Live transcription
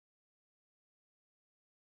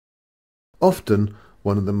Often,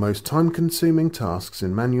 one of the most time-consuming tasks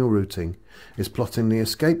in manual routing is plotting the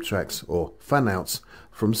escape tracks, or fan-outs,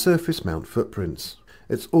 from surface mount footprints.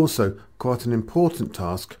 It's also quite an important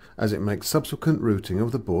task as it makes subsequent routing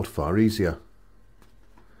of the board far easier.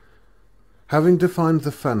 Having defined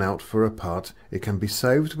the fan-out for a part, it can be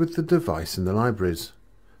saved with the device in the libraries.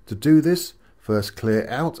 To do this, first clear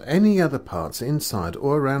out any other parts inside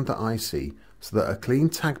or around the IC so that a clean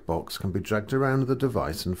tag box can be dragged around the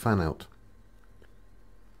device and fan-out.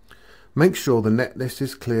 Make sure the netlist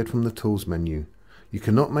is cleared from the Tools menu. You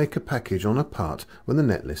cannot make a package on a part when the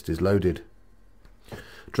netlist is loaded.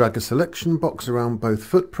 Drag a selection box around both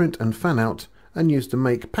footprint and fan-out and use the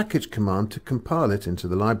Make Package command to compile it into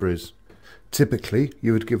the libraries. Typically,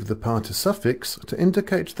 you would give the part a suffix to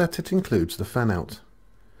indicate that it includes the fan-out.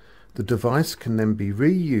 The device can then be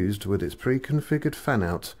reused with its pre-configured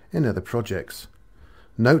fan-out in other projects.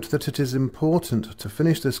 Note that it is important to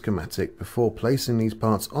finish the schematic before placing these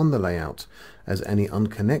parts on the layout, as any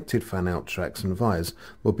unconnected fan-out tracks and vias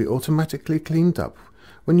will be automatically cleaned up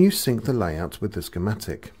when you sync the layout with the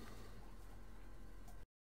schematic.